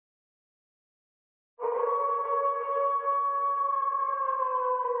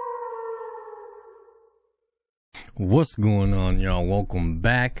What's going on, y'all? Welcome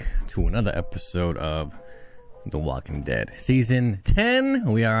back to another episode of The Walking Dead Season 10.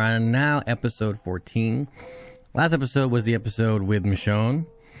 We are on now episode 14. Last episode was the episode with Michonne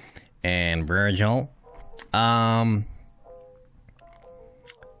and Virgil. Some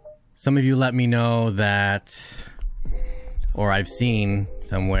of you let me know that, or I've seen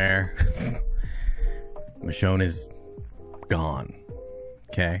somewhere, Michonne is gone.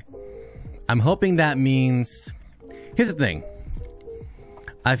 Okay? I'm hoping that means... Here's the thing.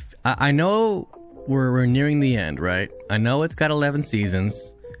 I know we're nearing the end, right? I know it's got 11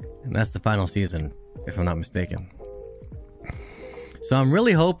 seasons, and that's the final season, if I'm not mistaken. So I'm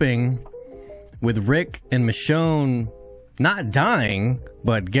really hoping with Rick and Michonne not dying,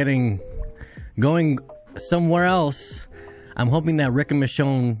 but going somewhere else, I'm hoping that Rick and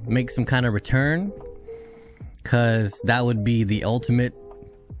Michonne make some kind of return, because that would be the ultimate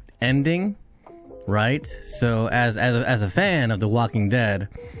ending. Right? So as a fan of The Walking Dead,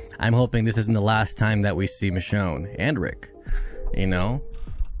 I'm hoping this isn't the last time that we see Michonne and Rick. You know?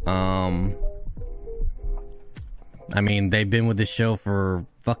 I mean, they've been with the show for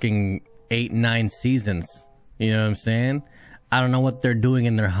fucking 8-9 seasons. You know what I'm saying? I don't know what they're doing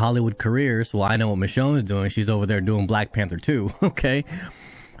in their Hollywood careers. Well, I know what Michonne's doing. She's over there doing Black Panther 2. Okay?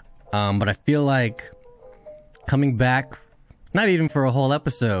 But I feel like coming back, not even for a whole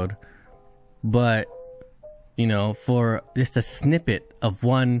episode, but, you know, for just a snippet of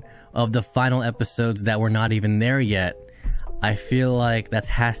one of the final episodes that we're not even there yet, I feel like that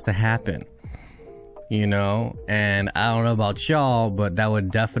has to happen, you know? And I don't know about y'all, but that would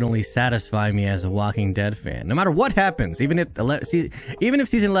definitely satisfy me as a Walking Dead fan. No matter what happens, even if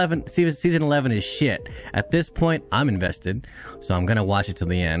season 11 is shit, at this point, I'm invested, so I'm gonna watch it to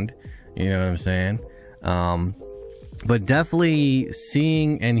the end. You know what I'm saying? But definitely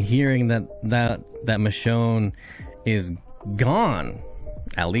seeing and hearing that Michonne is gone,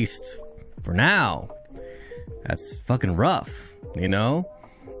 at least for now, that's fucking rough, you know?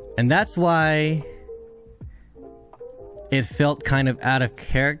 And that's why it felt kind of out of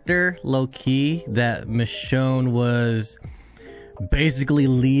character, low-key, that Michonne was basically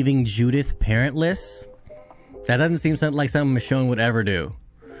leaving Judith parentless. That doesn't seem like something Michonne would ever do.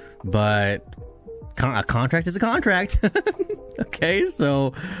 But... a contract is a contract. Okay,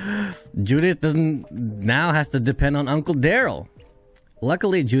 so Judith now has to depend on Uncle Daryl.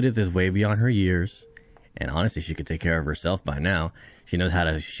 Luckily, Judith is way beyond her years, and honestly, she could take care of herself by now. She knows how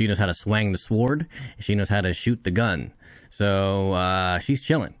to swing the sword. She knows how to shoot the gun. So she's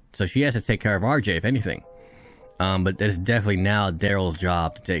chilling. So she has to take care of RJ, if anything. But it's definitely now Daryl's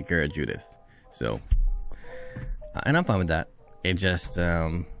job to take care of Judith. So, and I'm fine with that. It just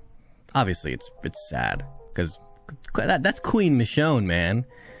obviously, it's sad because that's Queen Michonne, man.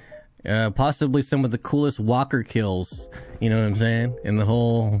 Possibly some of the coolest walker kills, you know what I'm saying, in the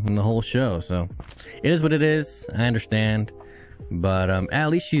whole show. So it is what it is. I understand, but at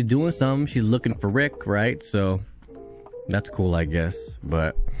least she's doing something. She's looking for Rick, right? So that's cool, I guess.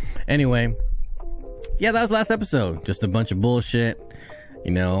 But anyway, yeah, that was last episode. Just a bunch of bullshit.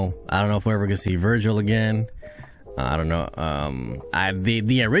 You know, I don't know if we're ever gonna see Virgil again. I don't know.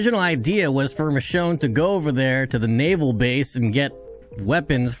 The original idea was for Michonne to go over there to the naval base and get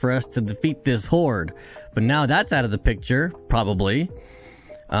weapons for us to defeat this horde. But now that's out of the picture, probably.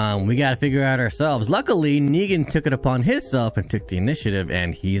 We gotta figure out ourselves. Luckily, Negan took it upon himself and took the initiative,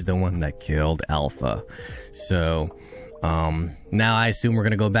 and he's the one that killed Alpha. So, now I assume we're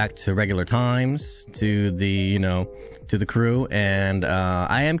gonna go back to regular times, to the crew, and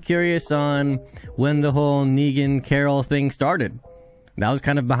I am curious on when the whole Negan Carol thing started. That was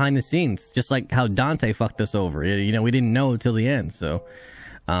kind of behind the scenes, just like how Dante fucked us over. You know, we didn't know till the end. So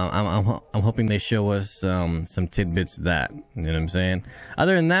I'm hoping they show us some tidbits of that. You know what I'm saying?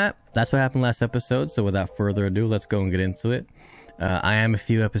 Other than that, that's what happened last episode. So without further ado, let's go and get into it. I am a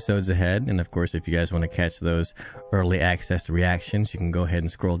few episodes ahead, and of course, if you guys want to catch those early access reactions, you can go ahead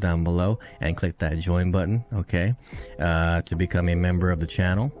and scroll down below and click that join button, okay, to become a member of the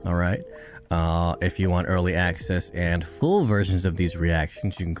channel. All right. If you want early access and full versions of these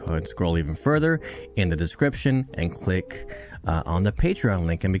reactions, you can go ahead and scroll even further in the description and click on the Patreon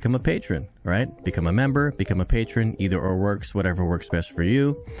link and become a patron, right? Become a member, become a patron, either or works, whatever works best for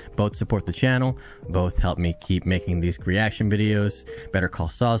you. Both support the channel, both help me keep making these reaction videos. Better Call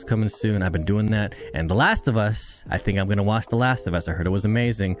Saul's coming soon. I've been doing that. And The Last of Us, I think I'm gonna watch The Last of Us. I heard it was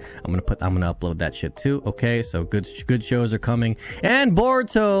amazing. I'm gonna upload that shit too. Okay, so good shows are coming. And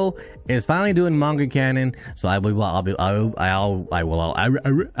Boruto is finally doing manga canon, so I will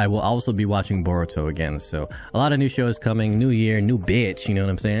also be watching Boruto again. So a lot of new shows coming, new year, new bitch, you know what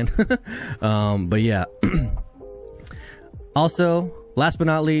I'm saying? But yeah. Also, last but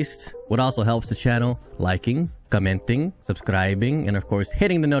not least, what also helps the channel, liking, commenting, subscribing, and of course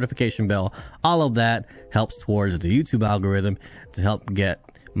hitting the notification bell. All of that helps towards the YouTube algorithm to help get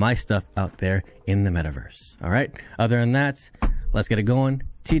my stuff out there in the metaverse. All right, other than that, let's get it going.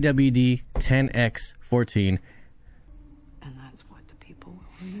 TWD 10x14. And that's what the people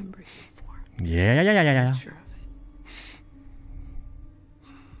will remember you for. Yeah. Sure of it.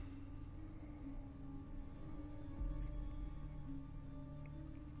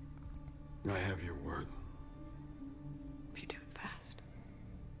 I have your word. If you do it fast.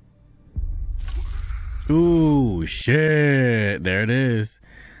 Ooh, shit. There it is.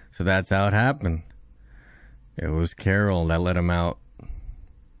 So that's how it happened. It was Carol that let him out.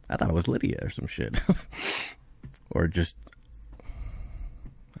 I thought it was Lydia or some shit. Or just,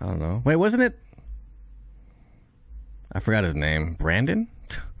 I don't know. Wait, wasn't it? I forgot his name. Brandon?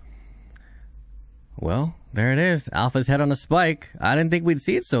 Well, there it is. Alpha's head on a spike. I didn't think we'd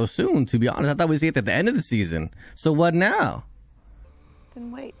see it so soon, to be honest. I thought we'd see it at the end of the season. So what now?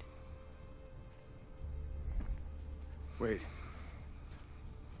 Then wait. Wait.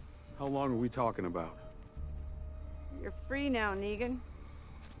 How long are we talking about? You're free now, Negan.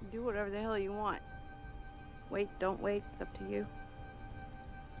 Do whatever the hell you want. Wait, don't wait. It's up to you.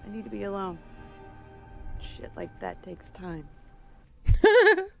 I need to be alone. Shit like that takes time.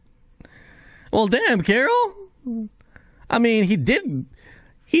 Well, damn, Carol. I mean, he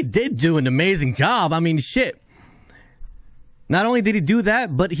did do an amazing job. I mean, shit. Not only did he do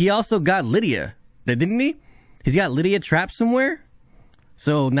that, but he also got Lydia. Didn't he? He's got Lydia trapped somewhere.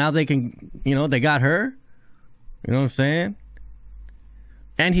 So now they can, they got her. You know what I'm saying?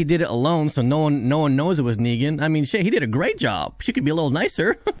 And he did it alone, so no one knows it was Negan. I mean, shit, he did a great job. She could be a little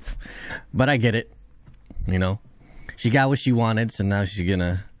nicer. But I get it. She got what she wanted, so now she's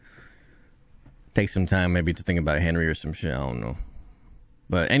gonna take some time maybe to think about Henry or some shit. I don't know.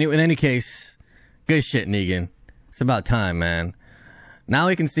 But anyway, in any case, good shit, Negan. It's about time, man. Now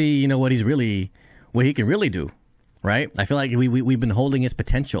we can see, what he can really do, right? I feel like we've been holding his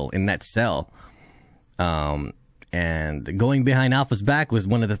potential in that cell. And going behind Alpha's back was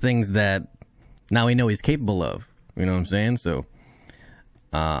one of the things that now we know he's capable of. You know what I'm saying? So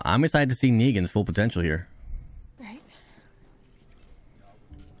I'm excited to see Negan's full potential here. Right?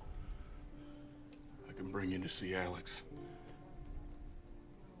 I can bring you to see Alex.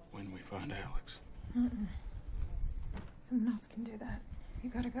 When we find Alex. Someone else can do that. You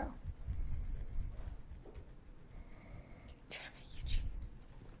gotta go. Damn it, Eugene.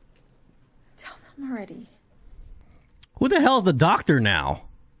 Tell them already. Who the hell's the doctor now?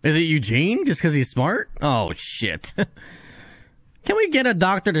 Is it Eugene? Just because he's smart? Oh, shit. Can we get a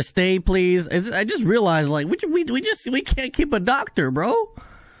doctor to stay, please? I just realized, like, we can't keep a doctor, bro.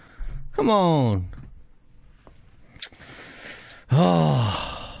 Come on.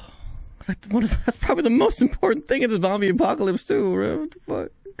 Oh. It's like, that's probably the most important thing in the zombie apocalypse, too, bro. What the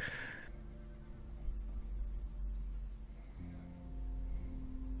fuck?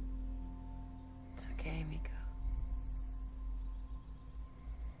 It's okay, Miko.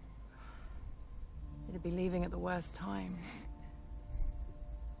 You'd be leaving at the worst time.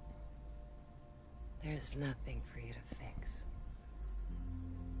 There's nothing for you to fix.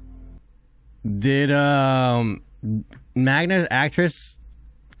 Did Magna's actress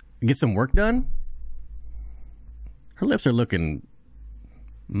get some work done? Her lips are looking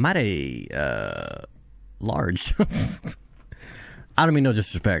mighty large. I don't mean no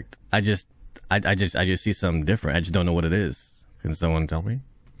disrespect. I just see something different. I just don't know what it is. Can someone tell me?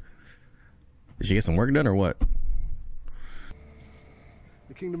 Did she get some work done or what?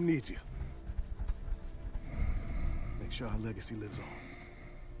 The kingdom needs you. Make sure our legacy lives on.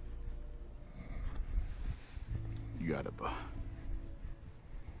 You got it,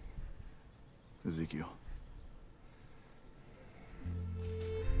 Ezekiel.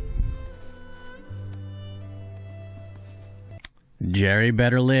 Jerry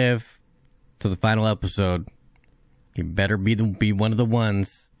better live to the final episode. He better be one of the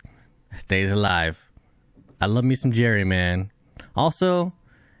ones that stays alive. I love me some Jerry, man. Also,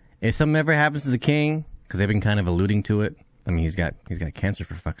 if something ever happens to the king, because they've been kind of alluding to it. I mean, he's got cancer,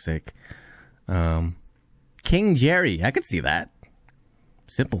 for fuck's sake. King Jerry, I could see that.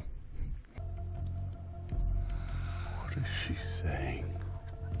 Simple. What is she saying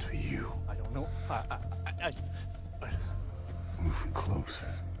to you? I don't know. Move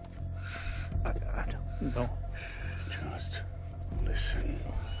closer. I don't know. Just listen.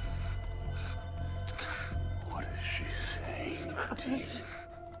 What is she saying to you?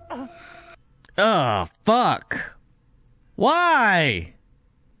 Oh, fuck. Why?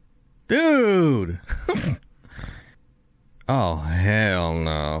 Dude. Oh, hell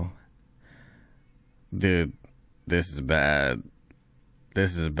no. Dude, this is bad.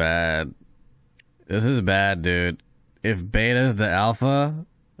 This is bad. This is bad, dude. If beta's the alpha,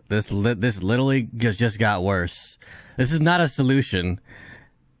 this literally just got worse. This is not a solution.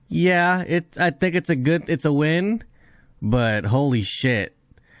 Yeah, I think it's a win, but holy shit.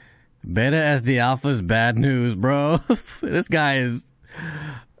 Beta as the alpha is bad news, bro. This guy is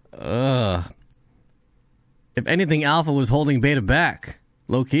if anything, alpha was holding beta back.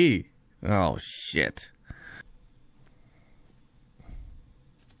 Low key. Oh shit.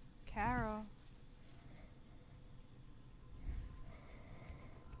 Carol.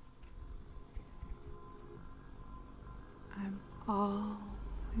 I'm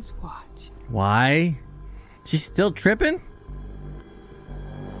always watching. Why? She's still tripping?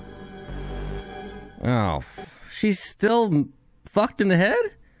 Oh, she's still fucked in the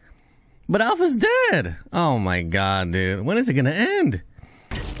head? But Alpha's dead. Oh my god, dude. When is it gonna end?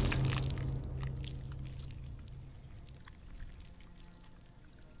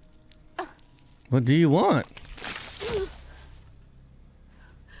 What do you want?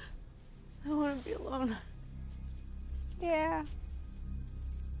 I want to be alone. Yeah.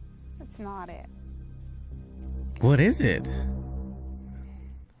 That's not it. What is it?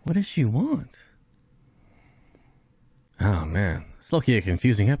 What does she want? Oh man, it's low-key a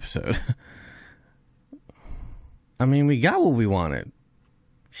confusing episode. I mean, we got what we wanted.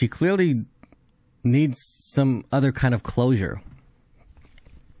 She clearly needs some other kind of closure.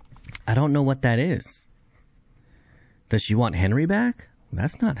 I don't know what that is. Does she want Henry back?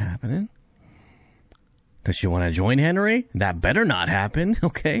 That's not happening. Does she want to join Henry? That better not happen,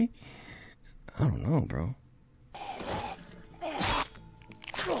 okay? I don't know, bro.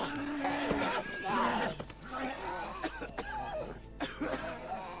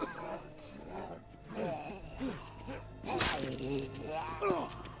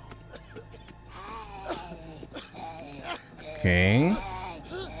 Okay.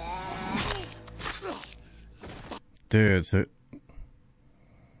 Dude, so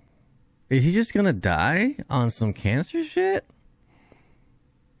is he just gonna die on some cancer shit?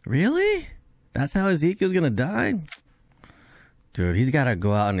 Really? That's how Ezekiel's gonna die? Dude, he's gotta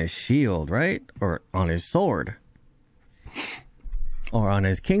go out on his shield, right? Or on his sword. Or on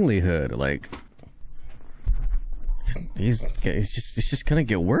his kinglyhood, like it's just gonna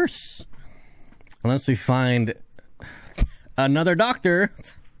get worse. Unless we find another doctor.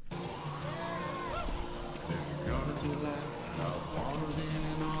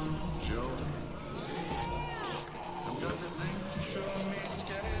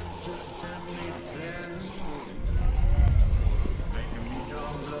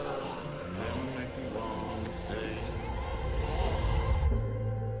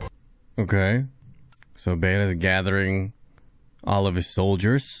 Okay. So Beta's gathering all of his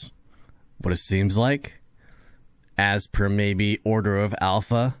soldiers, what it seems like, as per maybe Order of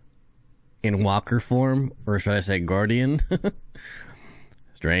Alpha in Walker form, or should I say Guardian?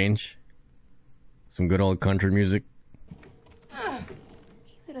 Strange. Some good old country music.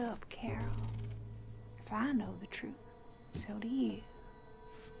 Keep it up, Carol. If I know the truth, so do you.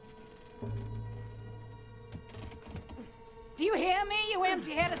 Do you hear me, you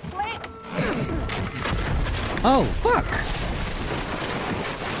empty-headed slit? Oh, fuck.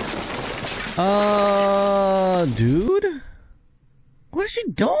 Dude? What is she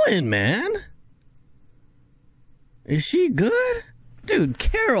doing, man? Is she good? Dude,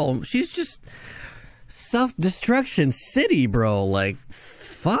 Carol, she's just self-destruction city, bro. Like,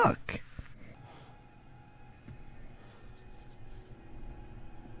 fuck.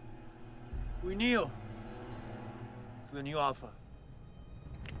 We kneel for the new Alpha.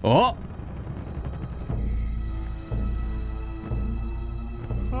 Oh!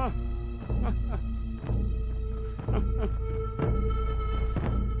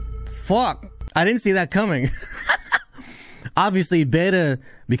 Fuck. I didn't see that coming. Obviously, Beta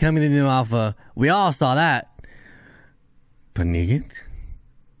becoming the new Alpha. We all saw that. But Negan?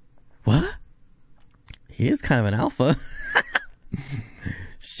 What? He is kind of an Alpha.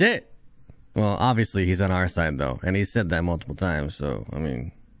 Shit. Well, obviously, he's on our side, though. And he said that multiple times, so, I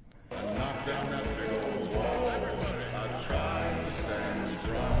mean...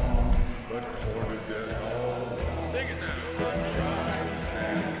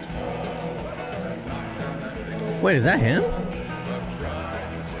 Wait, is that him?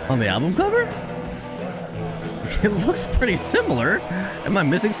 On the album cover? It looks pretty similar. Am I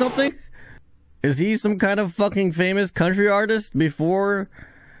missing something? Is he some kind of fucking famous country artist before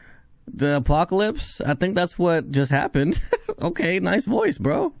the apocalypse? I think that's what just happened. Okay, nice voice,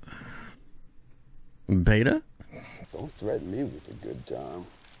 bro. Beta? Don't threaten me with a good time.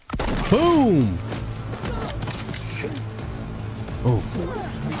 Boom! Oh.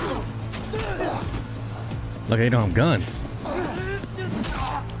 Look, they don't have guns.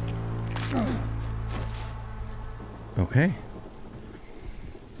 Okay.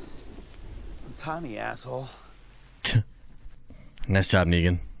 Tiny asshole. Nice job,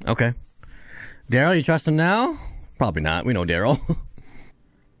 Negan. Okay. Daryl, you trust him now? Probably not. We know Daryl.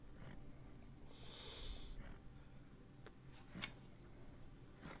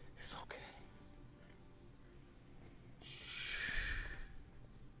 It's okay.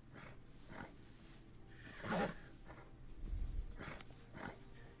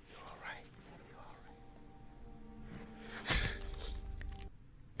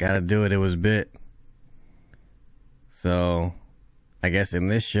 Gotta do it. It was bit. So, I guess in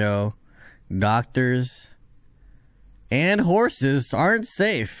this show, doctors and horses aren't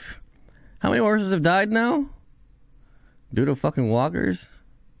safe. How many horses have died now? Due to fucking walkers?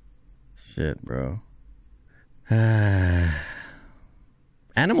 Shit, bro.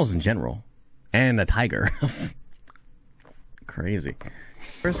 Animals in general. And a tiger. Crazy.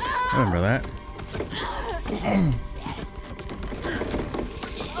 I remember that.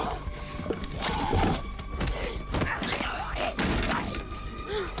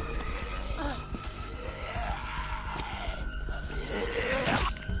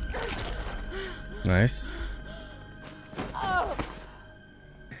 Nice.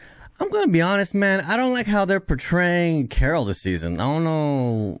 I'm gonna be honest, man. I don't like how they're portraying Carol this season. I don't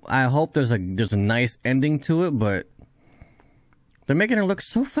know. I hope there's a nice ending to it, but they're making her look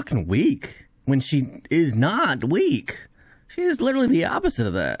so fucking weak when she is not weak. She is literally the opposite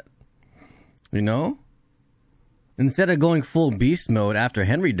of that. You know? Instead of going full beast mode after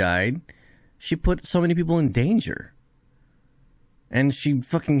Henry died, she put so many people in danger. And she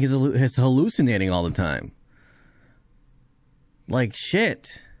fucking is hallucinating all the time. Like,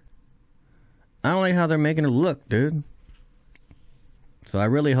 shit. I don't like how they're making her look, dude. So I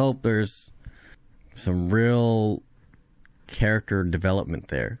really hope there's some real character development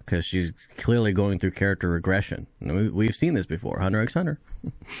there. Because she's clearly going through character regression. And we've seen this before. Hunter x Hunter.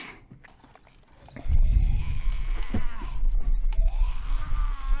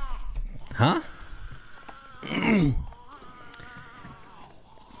 Huh?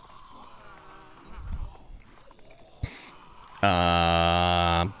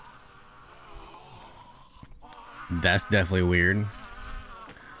 That's definitely weird.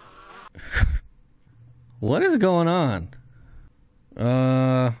 What is going on?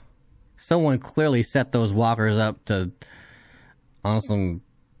 Someone clearly set those walkers up on some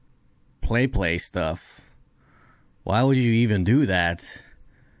play stuff. Why would you even do that?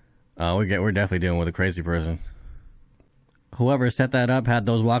 We're definitely dealing with a crazy person. Whoever set that up had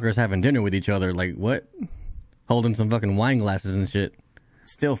those walkers having dinner with each other. Like, what? Holding some fucking wine glasses and shit.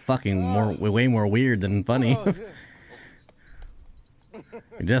 Still fucking way more weird than funny.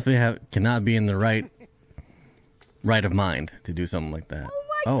 You definitely cannot be in the right of mind to do something like that.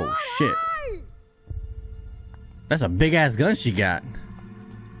 Oh shit. That's a big ass gun she got.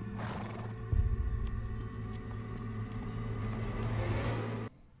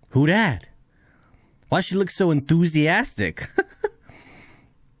 Who dat? Why she look so enthusiastic?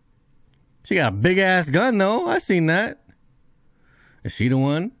 She got a big ass gun though. I seen that. Is she the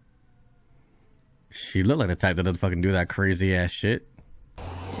one? She looked like the type that doesn't fucking do that crazy ass shit.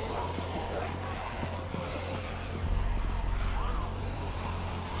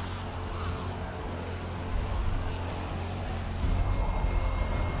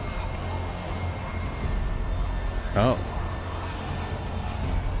 Oh.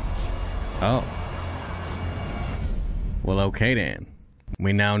 Oh. Well, okay then.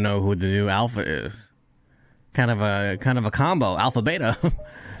 We now know who the new Alpha is. Kind of a combo, Alpha Beta.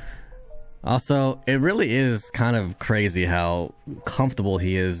 Also, it really is kind of crazy how comfortable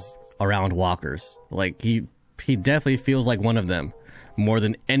he is around walkers. Like he definitely feels like one of them more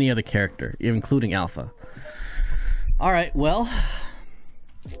than any other character, including Alpha. All right, well.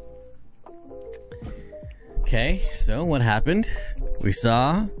 Okay, so what happened? We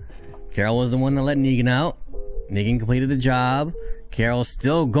saw Carol was the one that let Negan out. Negan completed the job. Carol's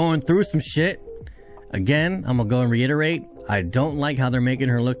still going through some shit. Again, I'm gonna go and reiterate, I don't like how they're making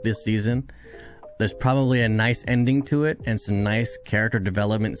her look this season. There's probably a nice ending to it and some nice character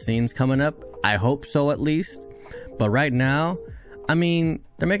development scenes coming up. I hope so, at least. But right now, I mean,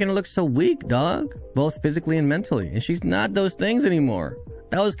 they're making her look so weak, dog. Both physically and mentally. And she's not those things anymore.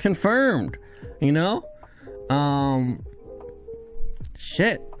 That was confirmed, you know?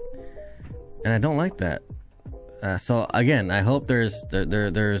 Shit. And I don't like that. So again, I hope there's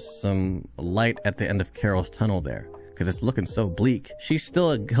some light at the end of Carol's tunnel there. because it's looking so bleak. She's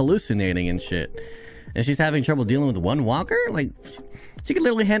still hallucinating and shit. And she's having trouble dealing with one walker? Like, she can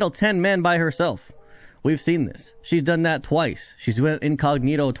literally handle 10 men by herself. We've seen this. She's done that twice. She's went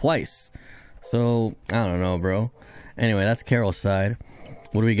incognito twice. So, I don't know, bro. Anyway, that's Carol's side.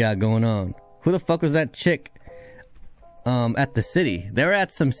 What do we got going on? Who the fuck was that chick at the city? They were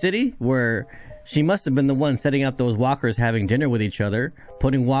at some city where she must have been the one setting up those walkers having dinner with each other,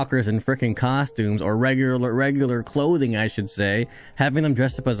 putting walkers in freaking costumes, or regular clothing, I should say, having them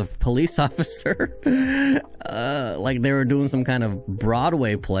dressed up as a police officer. Like they were doing some kind of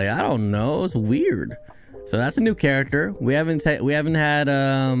Broadway play. I don't know. It's weird. So that's a new character. We haven't had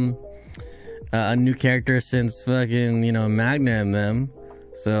a new character since fucking, you know, Magna and them.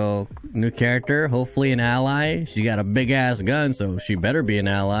 So, new character, hopefully an ally. She got a big ass gun, so she better be an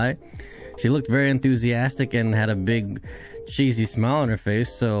ally. She looked very enthusiastic and had a big cheesy smile on her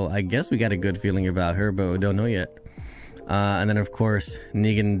face, so I guess we got a good feeling about her, but we don't know yet. And then of course,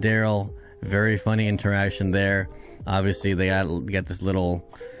 Negan and Daryl, very funny interaction there. Obviously they got this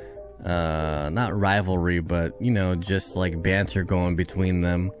little, not rivalry, but you know, just like banter going between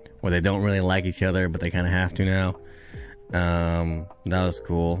them, where they don't really like each other, but they kind of have to now. That was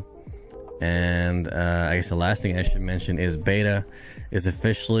cool. And I guess the last thing I should mention is Beta is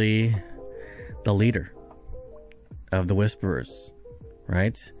officially the leader of the Whisperers,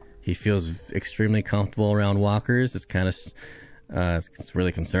 right? He feels extremely comfortable around walkers. It's kind of it's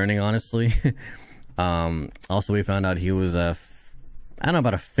really concerning, honestly. Also, we found out he was I don't know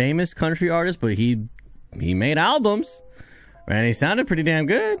about a famous country artist, but he made albums, right? And he sounded pretty damn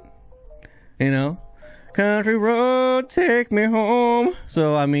good, you know. Country road, take me home.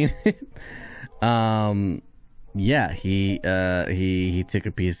 So I mean, yeah, he took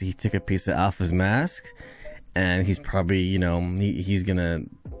a piece of Alpha's mask, and he's probably, you know, he's gonna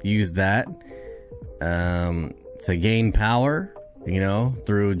use that to gain power, you know,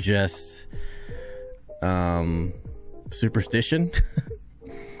 through just superstition,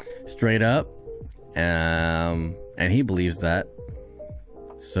 straight up, and he believes that.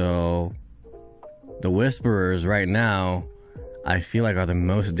 So the Whisperers right now, I feel like, are the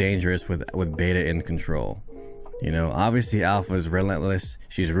most dangerous with Beta in control. You know, obviously Alpha is relentless,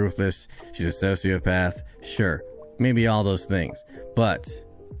 she's ruthless, she's a sociopath, sure, maybe all those things. But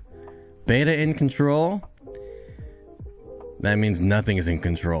Beta in control, that means nothing is in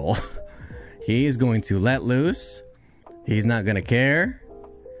control. He's going to let loose, he's not going to care,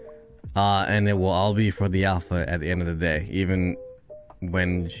 and it will all be for the Alpha at the end of the day, even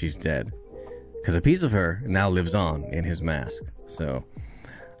when she's dead. Because a piece of her now lives on in his mask. So,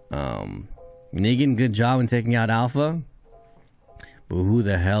 Negan, good job in taking out Alpha. But who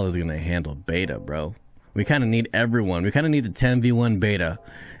the hell is going to handle Beta, bro? We kind of need everyone. We kind of need the 10v1 Beta.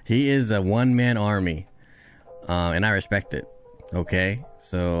 He is a one-man army. And I respect it. Okay?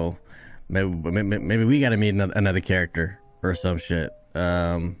 So, maybe we got to meet another character or some shit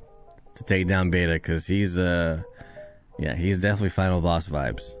to take down Beta. Because he's, yeah, he's definitely final boss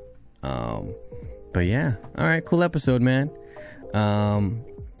vibes. But yeah, alright, cool episode, man.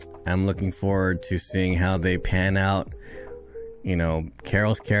 I'm looking forward to seeing how they pan out. You know,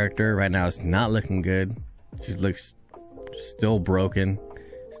 Carol's character right now is not looking good. She looks still broken,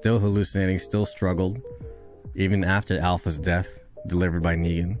 still hallucinating, still struggled, even after Alpha's death, delivered by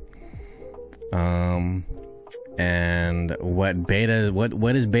Negan. And what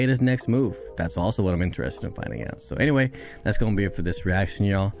is Beta's next move? That's also what I'm interested in finding out. So anyway, that's gonna be it for this reaction,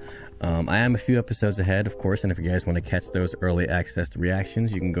 y'all. I am a few episodes ahead, of course, and if you guys want to catch those early access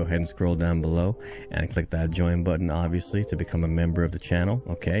reactions, you can go ahead and scroll down below and click that join button, obviously, to become a member of the channel,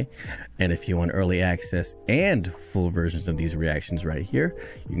 okay? And if you want early access and full versions of these reactions right here,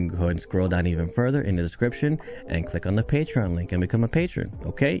 you can go ahead and scroll down even further in the description and click on the Patreon link and become a patron,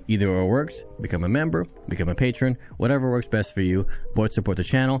 okay? Either or works, become a member, become a patron, whatever works best for you. Both support the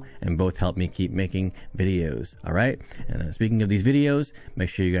channel and both help me keep making videos, all right? And speaking of these videos, make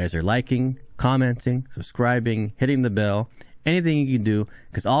sure you guys are liking, commenting, subscribing, hitting the bell, anything you can do,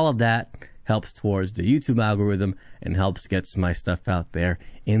 because all of that helps towards the YouTube algorithm and helps gets my stuff out there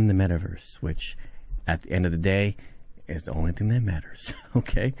in the metaverse, which at the end of the day is the only thing that matters.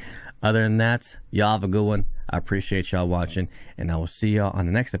 Okay, other than that, y'all have a good one. I appreciate y'all watching, and I will see y'all on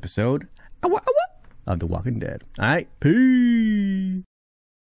the next episode of The Walking Dead. All right, peace.